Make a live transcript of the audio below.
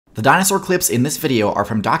The dinosaur clips in this video are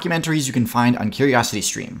from documentaries you can find on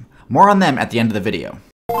CuriosityStream. More on them at the end of the video.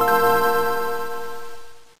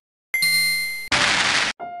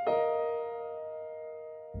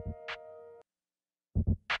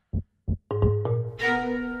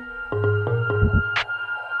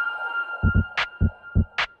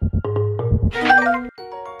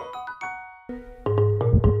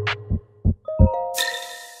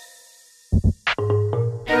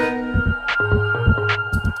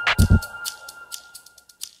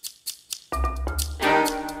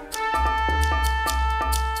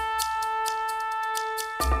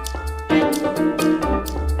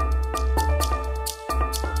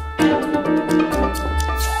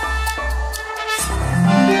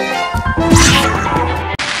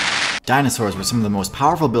 Dinosaurs were some of the most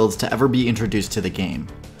powerful builds to ever be introduced to the game.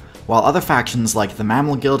 While other factions like the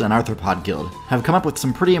Mammal Guild and Arthropod Guild have come up with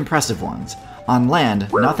some pretty impressive ones, on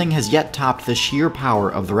land, nothing has yet topped the sheer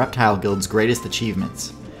power of the Reptile Guild's greatest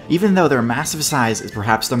achievements. Even though their massive size is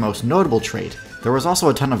perhaps their most notable trait, there was also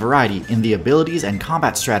a ton of variety in the abilities and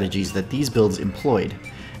combat strategies that these builds employed.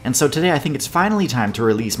 And so today I think it's finally time to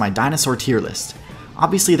release my dinosaur tier list.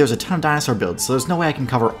 Obviously there's a ton of dinosaur builds, so there's no way I can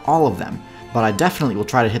cover all of them, but I definitely will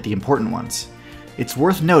try to hit the important ones. It's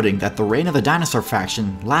worth noting that the reign of the dinosaur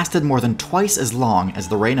faction lasted more than twice as long as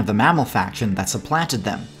the reign of the mammal faction that supplanted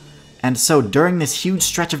them. And so during this huge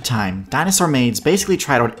stretch of time, dinosaur maids basically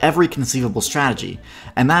tried out every conceivable strategy,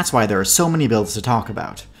 and that's why there are so many builds to talk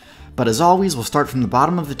about. But as always, we'll start from the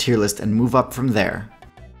bottom of the tier list and move up from there.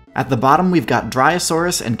 At the bottom we've got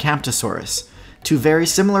Dryosaurus and Camptosaurus, two very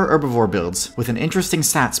similar herbivore builds with an interesting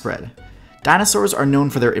stat spread. Dinosaurs are known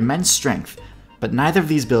for their immense strength, but neither of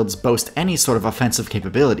these builds boast any sort of offensive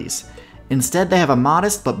capabilities. Instead, they have a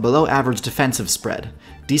modest but below average defensive spread,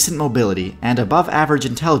 decent mobility, and above average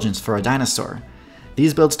intelligence for a dinosaur.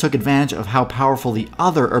 These builds took advantage of how powerful the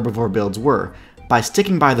other herbivore builds were by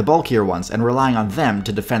sticking by the bulkier ones and relying on them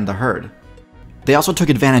to defend the herd. They also took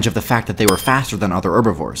advantage of the fact that they were faster than other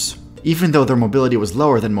herbivores, even though their mobility was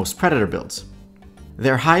lower than most predator builds.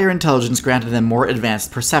 Their higher intelligence granted them more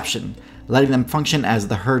advanced perception, letting them function as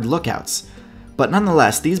the herd lookouts. But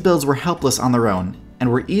nonetheless, these builds were helpless on their own, and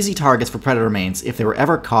were easy targets for predator mains if they were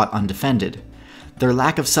ever caught undefended. Their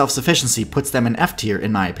lack of self-sufficiency puts them in F tier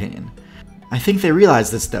in my opinion. I think they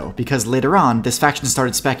realized this though, because later on, this faction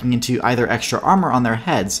started speccing into either extra armor on their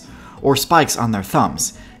heads, or spikes on their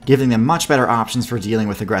thumbs, giving them much better options for dealing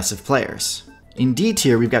with aggressive players. In D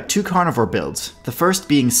tier, we've got two carnivore builds, the first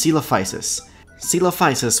being Coelophysis.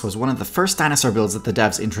 Coelophysis was one of the first dinosaur builds that the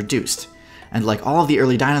devs introduced, and like all of the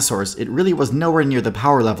early dinosaurs, it really was nowhere near the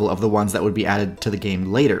power level of the ones that would be added to the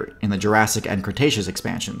game later in the Jurassic and Cretaceous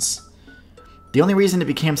expansions. The only reason it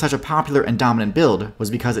became such a popular and dominant build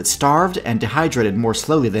was because it starved and dehydrated more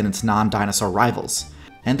slowly than its non-dinosaur rivals.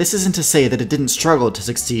 And this isn't to say that it didn't struggle to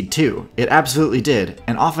succeed too. It absolutely did,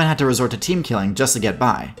 and often had to resort to team killing just to get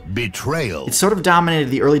by. Betrayal. It sort of dominated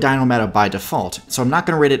the early dino meta by default, so I'm not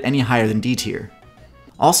going to rate it any higher than D tier.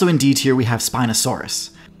 Also in D tier we have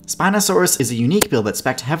Spinosaurus. Spinosaurus is a unique build that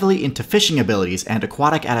specced heavily into fishing abilities and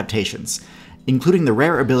aquatic adaptations, including the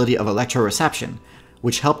rare ability of electroreception,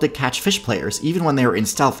 which helped it catch fish players even when they were in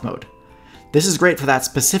stealth mode. This is great for that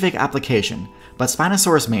specific application, but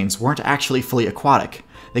Spinosaurus mains weren't actually fully aquatic.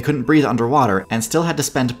 They couldn't breathe underwater and still had to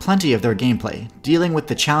spend plenty of their gameplay dealing with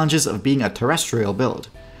the challenges of being a terrestrial build.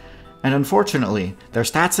 And unfortunately, their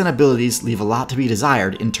stats and abilities leave a lot to be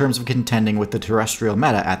desired in terms of contending with the terrestrial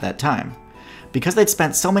meta at that time. Because they'd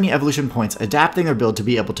spent so many evolution points adapting their build to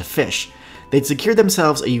be able to fish, they'd secured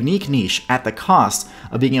themselves a unique niche at the cost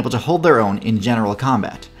of being able to hold their own in general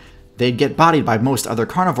combat. They'd get bodied by most other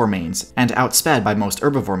carnivore mains, and outsped by most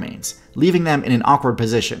herbivore mains, leaving them in an awkward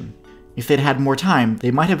position. If they'd had more time,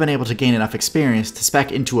 they might have been able to gain enough experience to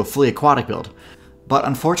spec into a fully aquatic build, but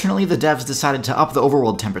unfortunately the devs decided to up the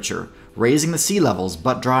overworld temperature, raising the sea levels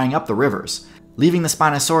but drying up the rivers, leaving the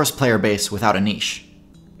Spinosaurus player base without a niche.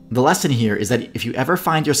 The lesson here is that if you ever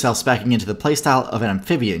find yourself speccing into the playstyle of an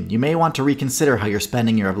amphibian, you may want to reconsider how you're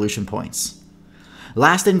spending your evolution points.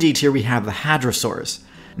 Last in D tier we have the Hadrosaurs.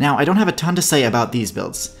 Now I don't have a ton to say about these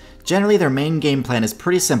builds. Generally their main game plan is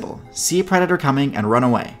pretty simple, see a predator coming and run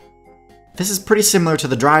away. This is pretty similar to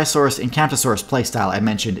the Dryosaurus and Camptosaurus playstyle I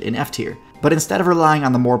mentioned in F tier, but instead of relying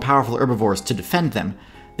on the more powerful herbivores to defend them,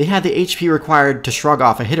 they had the HP required to shrug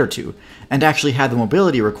off a hit or two, and actually had the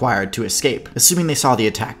mobility required to escape, assuming they saw the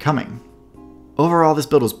attack coming. Overall, this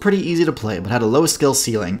build was pretty easy to play, but had a low skill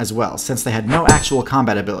ceiling as well, since they had no actual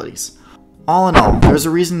combat abilities. All in all, there's a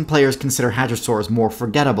reason players consider Hadrosaurs more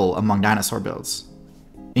forgettable among dinosaur builds.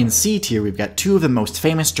 In C tier, we've got two of the most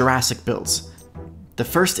famous Jurassic builds. The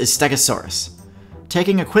first is Stegosaurus.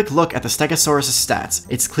 Taking a quick look at the Stegosaurus' stats,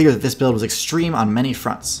 it's clear that this build was extreme on many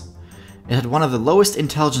fronts. It had one of the lowest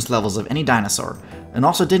intelligence levels of any dinosaur, and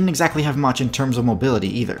also didn't exactly have much in terms of mobility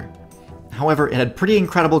either. However, it had pretty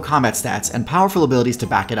incredible combat stats and powerful abilities to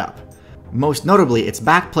back it up. Most notably, its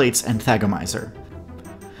backplates and Thagomizer.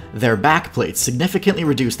 Their backplates significantly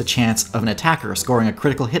reduce the chance of an attacker scoring a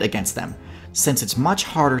critical hit against them, since it's much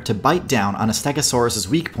harder to bite down on a Stegosaurus'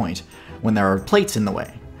 weak point when there are plates in the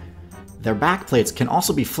way. Their backplates can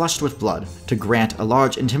also be flushed with blood to grant a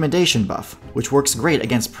large intimidation buff, which works great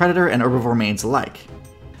against predator and herbivore mains alike.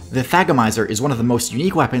 The Thagomizer is one of the most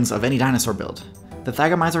unique weapons of any dinosaur build. The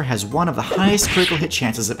Thagomizer has one of the highest critical hit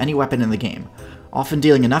chances of any weapon in the game, often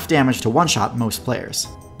dealing enough damage to one-shot most players.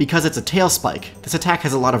 Because it's a tail spike, this attack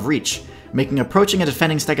has a lot of reach, making approaching a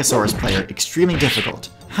defending Stegosaurus player extremely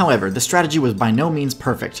difficult. However, the strategy was by no means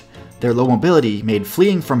perfect. Their low mobility made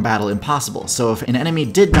fleeing from battle impossible, so if an enemy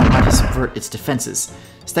did know how to subvert its defenses,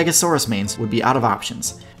 Stegosaurus mains would be out of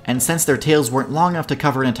options, and since their tails weren't long enough to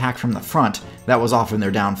cover an attack from the front, that was often their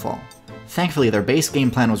downfall. Thankfully, their base game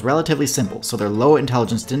plan was relatively simple, so their low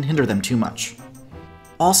intelligence didn't hinder them too much.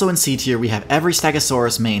 Also in C tier, we have every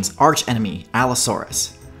Stegosaurus main's arch-enemy,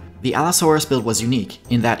 Allosaurus. The Allosaurus build was unique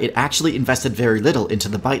in that it actually invested very little into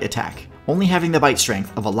the bite attack, only having the bite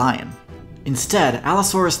strength of a lion. Instead,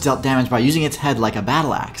 Allosaurus dealt damage by using its head like a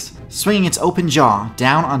battle axe, swinging its open jaw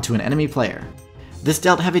down onto an enemy player. This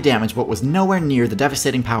dealt heavy damage but was nowhere near the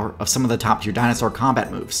devastating power of some of the top tier dinosaur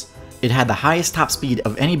combat moves. It had the highest top speed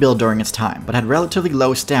of any build during its time, but had relatively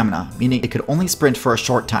low stamina, meaning it could only sprint for a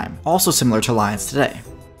short time, also similar to lions today.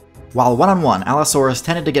 While one-on-one, Allosaurus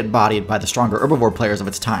tended to get bodied by the stronger herbivore players of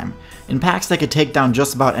its time. In packs they could take down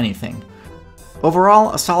just about anything.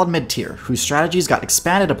 Overall, a solid mid-tier, whose strategies got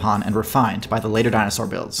expanded upon and refined by the later dinosaur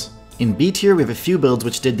builds. In B-tier, we have a few builds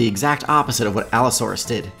which did the exact opposite of what Allosaurus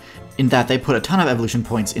did, in that they put a ton of evolution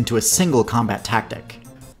points into a single combat tactic.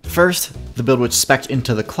 First, the build which spec'd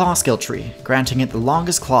into the claw skill tree, granting it the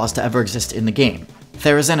longest claws to ever exist in the game,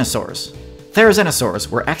 Therizinosaurs. Therizinosaurs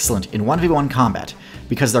were excellent in 1v1 combat,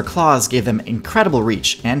 because their claws gave them incredible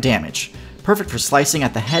reach and damage, perfect for slicing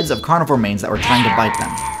at the heads of carnivore mains that were trying to bite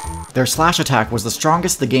them. Their slash attack was the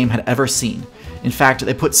strongest the game had ever seen. In fact,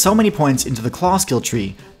 they put so many points into the claw skill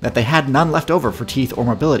tree that they had none left over for teeth or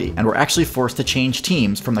mobility, and were actually forced to change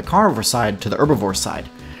teams from the carnivore side to the herbivore side,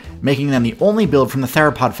 making them the only build from the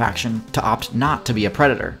theropod faction to opt not to be a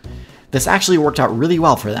predator. This actually worked out really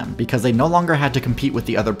well for them, because they no longer had to compete with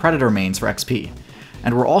the other predator mains for XP,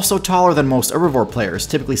 and were also taller than most herbivore players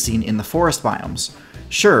typically seen in the forest biomes.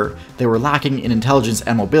 Sure, they were lacking in intelligence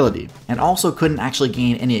and mobility, and also couldn't actually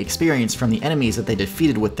gain any experience from the enemies that they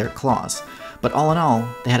defeated with their claws, but all in all,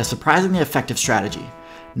 they had a surprisingly effective strategy.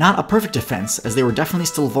 Not a perfect defense, as they were definitely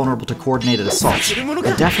still vulnerable to coordinated assaults,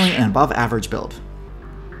 but definitely an above average build.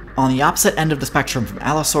 On the opposite end of the spectrum from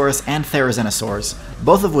Allosaurus and Therizinosaurs,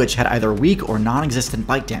 both of which had either weak or non-existent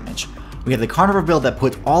bite damage, we have the carnivore build that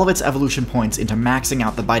put all of its evolution points into maxing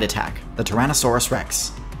out the bite attack, the Tyrannosaurus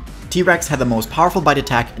Rex. T-Rex had the most powerful bite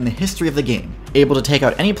attack in the history of the game, able to take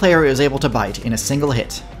out any player it was able to bite in a single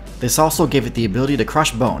hit. This also gave it the ability to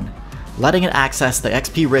crush bone, letting it access the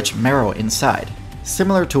XP-rich marrow inside,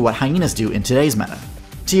 similar to what hyenas do in today's meta.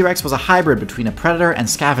 T-Rex was a hybrid between a predator and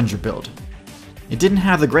scavenger build. It didn't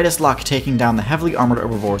have the greatest luck taking down the heavily armored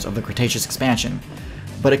herbivores of the Cretaceous expansion,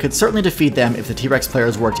 but it could certainly defeat them if the T-Rex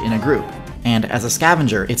players worked in a group. And as a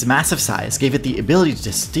scavenger, its massive size gave it the ability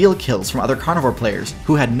to steal kills from other carnivore players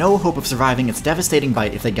who had no hope of surviving its devastating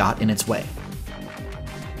bite if they got in its way.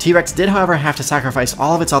 T-Rex did however have to sacrifice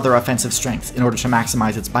all of its other offensive strengths in order to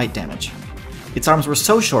maximize its bite damage. Its arms were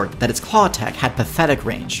so short that its claw attack had pathetic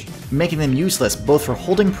range, making them useless both for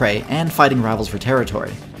holding prey and fighting rivals for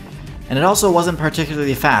territory. And it also wasn't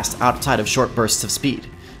particularly fast outside of short bursts of speed,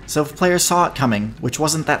 so if players saw it coming, which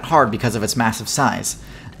wasn't that hard because of its massive size,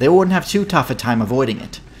 they wouldn't have too tough a time avoiding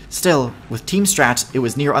it. Still, with team strats, it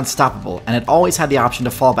was near unstoppable, and it always had the option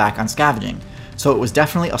to fall back on scavenging, so it was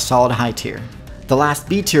definitely a solid high tier. The last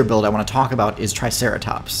B tier build I want to talk about is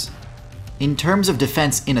Triceratops. In terms of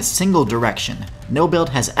defense in a single direction, no build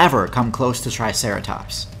has ever come close to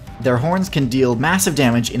Triceratops. Their horns can deal massive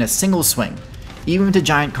damage in a single swing, even to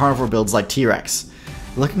giant carnivore builds like T-Rex.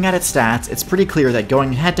 Looking at its stats, it's pretty clear that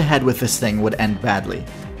going head to head with this thing would end badly.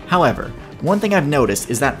 However, one thing I've noticed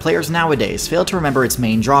is that players nowadays fail to remember its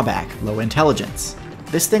main drawback, low intelligence.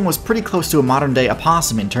 This thing was pretty close to a modern day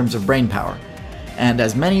opossum in terms of brain power, and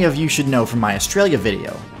as many of you should know from my Australia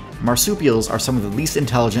video, marsupials are some of the least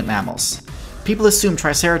intelligent mammals. People assume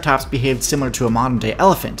Triceratops behaved similar to a modern day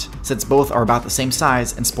elephant, since both are about the same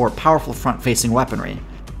size and sport powerful front-facing weaponry.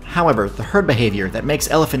 However, the herd behavior that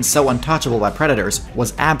makes elephants so untouchable by predators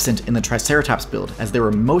was absent in the Triceratops build, as they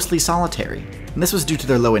were mostly solitary, and this was due to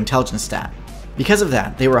their low intelligence stat. Because of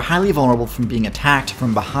that, they were highly vulnerable from being attacked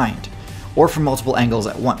from behind, or from multiple angles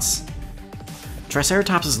at once.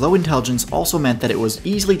 Triceratops' low intelligence also meant that it was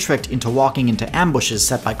easily tricked into walking into ambushes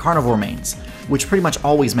set by carnivore mains, which pretty much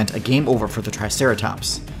always meant a game over for the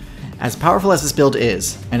Triceratops. As powerful as this build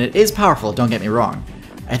is, and it is powerful, don't get me wrong,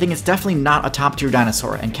 I think it's definitely not a top tier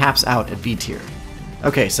dinosaur and caps out at B tier.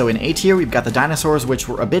 Okay, so in A tier we've got the dinosaurs which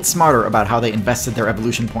were a bit smarter about how they invested their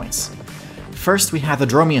evolution points. First we have the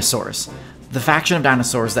Dromaeosaurs, the faction of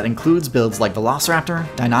dinosaurs that includes builds like Velociraptor,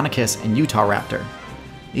 Deinonychus, and Utahraptor.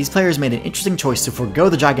 These players made an interesting choice to forego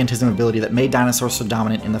the gigantism ability that made dinosaurs so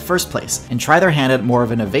dominant in the first place, and try their hand at more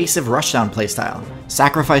of an evasive rushdown playstyle,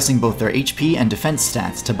 sacrificing both their HP and defense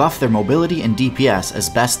stats to buff their mobility and DPS as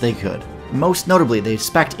best they could. Most notably, they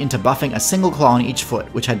spec'd into buffing a single claw on each foot,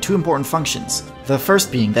 which had two important functions, the first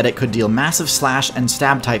being that it could deal massive slash and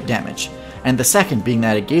stab type damage, and the second being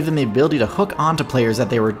that it gave them the ability to hook onto players that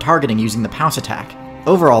they were targeting using the pounce attack.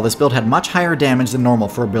 Overall, this build had much higher damage than normal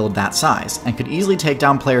for a build that size, and could easily take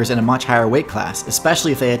down players in a much higher weight class,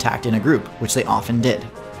 especially if they attacked in a group, which they often did.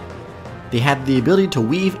 They had the ability to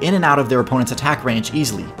weave in and out of their opponent's attack range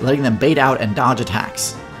easily, letting them bait out and dodge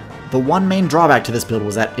attacks. The one main drawback to this build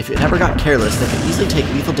was that if it ever got careless, they could easily take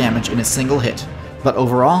lethal damage in a single hit, but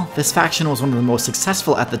overall, this faction was one of the most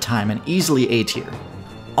successful at the time and easily A tier.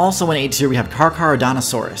 Also in A tier we have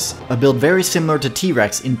Carcharodontosaurus, a build very similar to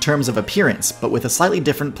T-Rex in terms of appearance, but with a slightly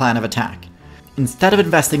different plan of attack. Instead of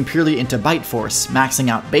investing purely into bite force, maxing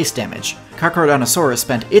out base damage, Carcharodontosaurus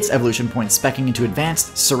spent its evolution points speccing into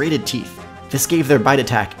advanced, serrated teeth. This gave their bite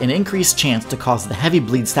attack an increased chance to cause the heavy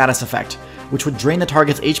bleed status effect, which would drain the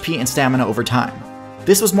target's HP and stamina over time.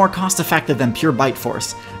 This was more cost-effective than pure bite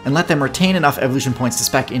force, and let them retain enough evolution points to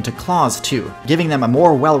spec into claws too, giving them a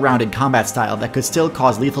more well-rounded combat style that could still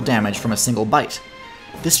cause lethal damage from a single bite.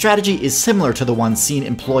 This strategy is similar to the one seen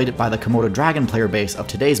employed by the Komodo dragon player base of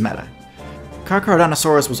today's meta.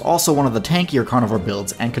 Carcharodontosaurus was also one of the tankier carnivore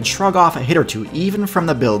builds and could shrug off a hit or two even from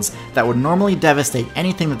the builds that would normally devastate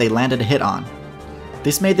anything that they landed a hit on.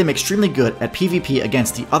 This made them extremely good at PvP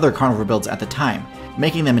against the other carnivore builds at the time,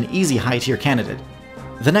 making them an easy high tier candidate.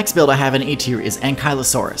 The next build I have in A tier is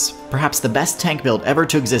Ankylosaurus, perhaps the best tank build ever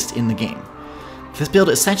to exist in the game. This build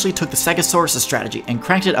essentially took the Stegosaurus strategy and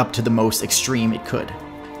cranked it up to the most extreme it could.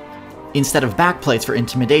 Instead of backplates for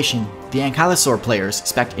intimidation, the Ankylosaur players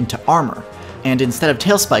spec'd into armor, and instead of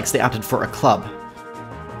tail spikes they opted for a club.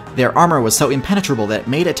 Their armor was so impenetrable that it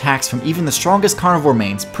made attacks from even the strongest carnivore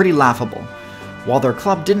mains pretty laughable. While their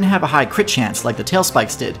club didn't have a high crit chance like the tail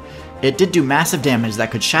spikes did, it did do massive damage that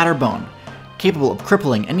could shatter bone, capable of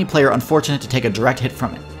crippling any player unfortunate to take a direct hit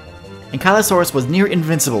from it. Ankylosaurus was near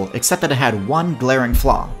invincible except that it had one glaring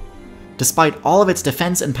flaw. Despite all of its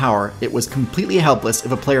defense and power, it was completely helpless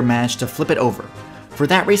if a player managed to flip it over. For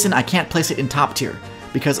that reason, I can't place it in top tier,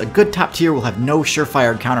 because a good top tier will have no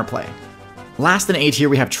surefire counterplay. Last in A tier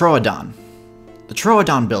we have Troodon. The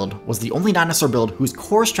Troodon build was the only dinosaur build whose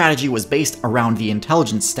core strategy was based around the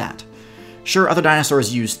intelligence stat. Sure, other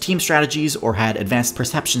dinosaurs used team strategies or had advanced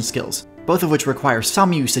perception skills, both of which require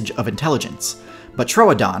some usage of intelligence, but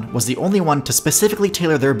Troodon was the only one to specifically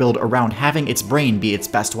tailor their build around having its brain be its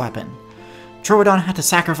best weapon. Troodon had to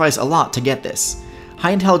sacrifice a lot to get this.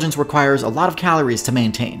 High intelligence requires a lot of calories to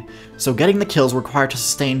maintain, so getting the kills required to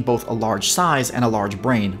sustain both a large size and a large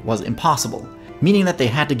brain was impossible, meaning that they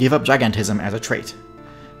had to give up gigantism as a trait.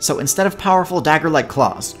 So instead of powerful dagger-like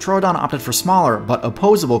claws, Troodon opted for smaller but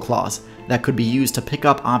opposable claws that could be used to pick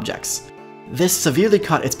up objects. This severely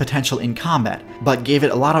cut its potential in combat, but gave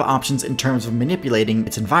it a lot of options in terms of manipulating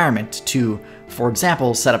its environment to, for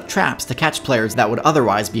example, set up traps to catch players that would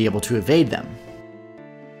otherwise be able to evade them.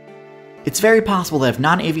 It's very possible that if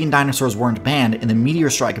non-avian dinosaurs weren't banned in the Meteor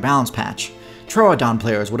Strike balance patch, Troodon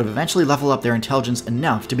players would have eventually leveled up their intelligence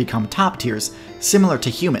enough to become top tiers, similar to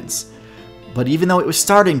humans. But even though it was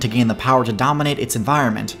starting to gain the power to dominate its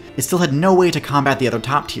environment, it still had no way to combat the other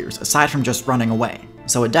top tiers aside from just running away,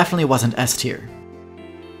 so it definitely wasn't S tier.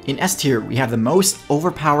 In S tier, we have the most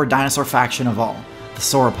overpowered dinosaur faction of all, the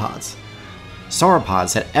Sauropods.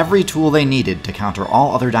 Sauropods had every tool they needed to counter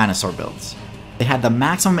all other dinosaur builds. They had the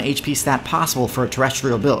maximum HP stat possible for a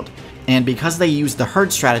terrestrial build, and because they used the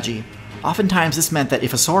herd strategy, oftentimes this meant that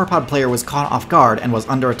if a sauropod player was caught off guard and was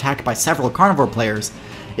under attack by several carnivore players,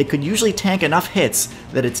 it could usually tank enough hits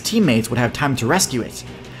that its teammates would have time to rescue it.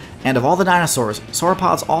 And of all the dinosaurs,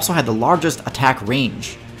 sauropods also had the largest attack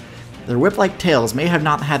range. The Their whip-like tails may have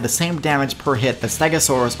not had the same damage per hit that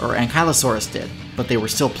Stegosaurus or Ankylosaurus did, but they were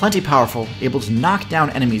still plenty powerful, able to knock down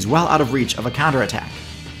enemies well out of reach of a counterattack.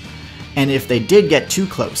 And if they did get too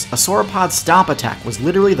close, a sauropod's stomp attack was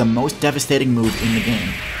literally the most devastating move in the game,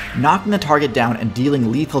 knocking the target down and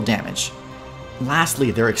dealing lethal damage.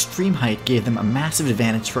 Lastly, their extreme height gave them a massive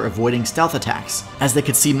advantage for avoiding stealth attacks, as they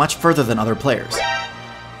could see much further than other players.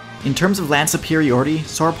 In terms of land superiority,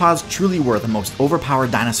 sauropods truly were the most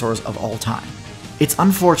overpowered dinosaurs of all time. It's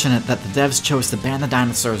unfortunate that the devs chose to ban the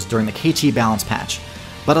dinosaurs during the KT balance patch,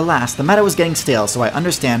 but alas, the meta was getting stale, so I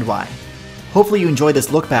understand why. Hopefully you enjoyed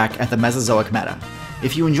this look back at the Mesozoic meta.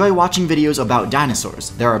 If you enjoy watching videos about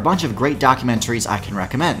dinosaurs, there are a bunch of great documentaries I can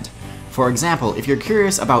recommend. For example, if you're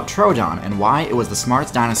curious about Troodon and why it was the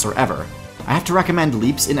smartest dinosaur ever, I have to recommend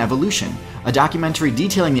Leaps in Evolution, a documentary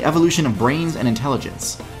detailing the evolution of brains and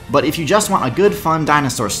intelligence. But if you just want a good, fun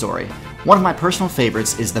dinosaur story, one of my personal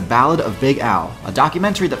favorites is The Ballad of Big, a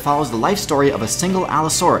documentary that follows the life story of a single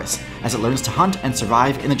Allosaurus as it learns to hunt and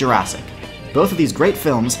survive in the Jurassic. Both of these great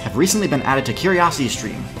films have recently been added to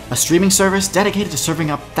CuriosityStream, a streaming service dedicated to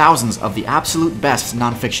serving up thousands of the absolute best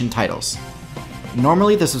non-fiction titles.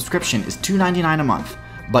 Normally the subscription is $2.99 a month,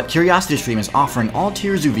 but CuriosityStream is offering all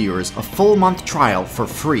Tierzoo viewers a full month trial for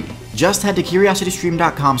free. Just head to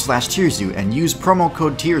curiositystream.com/Tierzoo and use promo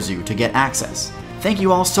code Tierzoo to get access. Thank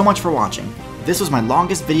you all so much for watching. This was my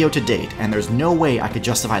longest video to date, and there's no way I could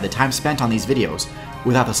justify the time spent on these videos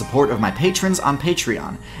without the support of my patrons on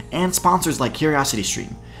Patreon and sponsors like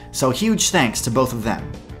CuriosityStream, so huge thanks to both of them.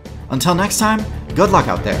 Until next time, good luck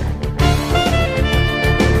out there!